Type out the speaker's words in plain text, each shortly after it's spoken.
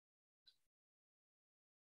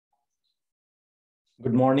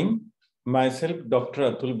Good morning. Myself, Dr.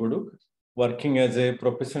 Atul Buduk, working as a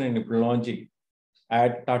professor in epidemiology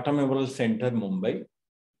at Tata Memorial Center, Mumbai.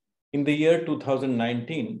 In the year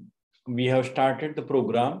 2019, we have started the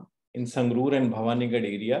program in Sangrur and Bhavanigarh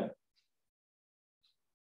area,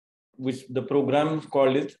 which the program is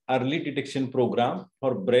called is Early Detection Program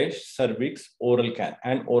for Breast, Cervix, Oral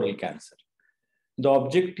Cancer. The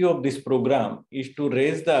objective of this program is to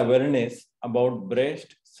raise the awareness about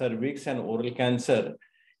breast, cervix, and oral cancer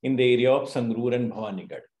in the area of Sangrur and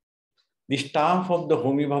Bhavanigarh. The staff of the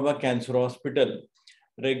Homi Bhabha Cancer Hospital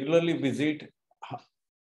regularly visit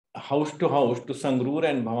house to Sangrur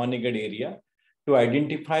and Bhavanigarh area to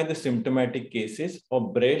identify the symptomatic cases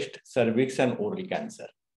of breast, cervix, and oral cancer.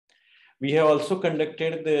 We have also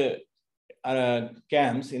conducted the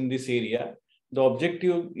camps in this area. The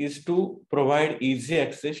objective is to provide easy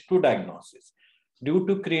access to diagnosis. Due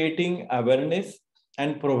to creating awareness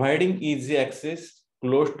and providing easy access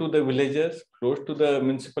close to the villagers, close to the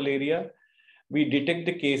municipal area, we detect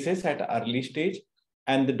the cases at early stage,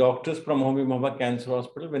 and the doctors from Homi Bhabha Cancer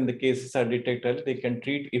Hospital, when the cases are detected, they can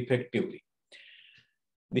treat effectively.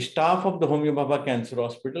 The staff of the Homi Bhabha Cancer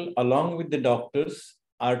Hospital, along with the doctors,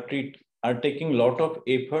 are taking a lot of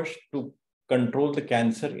efforts to control the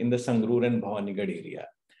cancer in the Sangrur and Bhavanigarh area.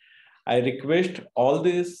 I request all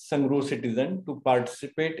these Sangrur citizens to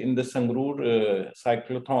participate in the Sangrur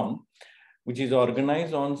Cyclothon, which is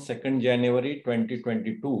organized on 2nd January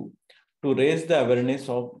 2022 to raise the awareness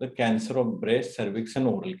of the cancer of breast, cervix, and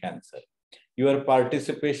oral cancer. Your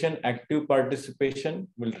participation, active participation,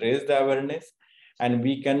 will raise the awareness, and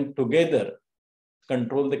we can together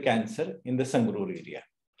control the cancer in the Sangrur area.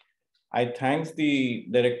 I thank the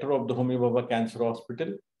director of the Homi Bhabha Cancer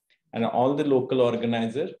Hospital and all the local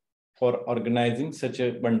organizers for organizing such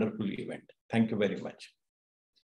a wonderful event. Thank you very much.